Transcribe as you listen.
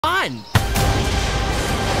won.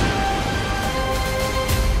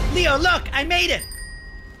 Leo, look, I made it.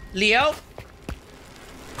 Leo?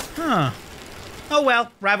 Huh. Oh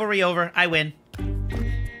well, rivalry over. I win.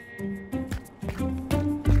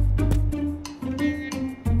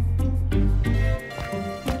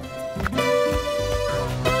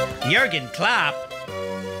 Jurgen Klopp?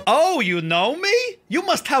 Oh, you know me? You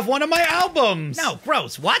must have one of my albums. No,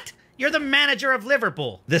 gross. What? You're the manager of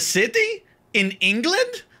Liverpool. The city? In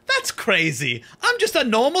England? That's crazy. I'm just a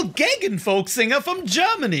normal Gegenfolk singer from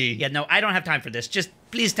Germany. Yeah, no, I don't have time for this. Just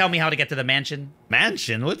please tell me how to get to the mansion.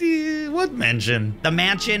 Mansion? What mansion? The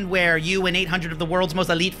mansion where you and 800 of the world's most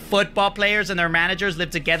elite football players and their managers live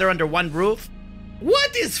together under one roof?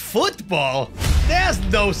 What is football? There's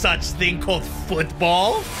no such thing called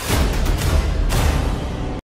football.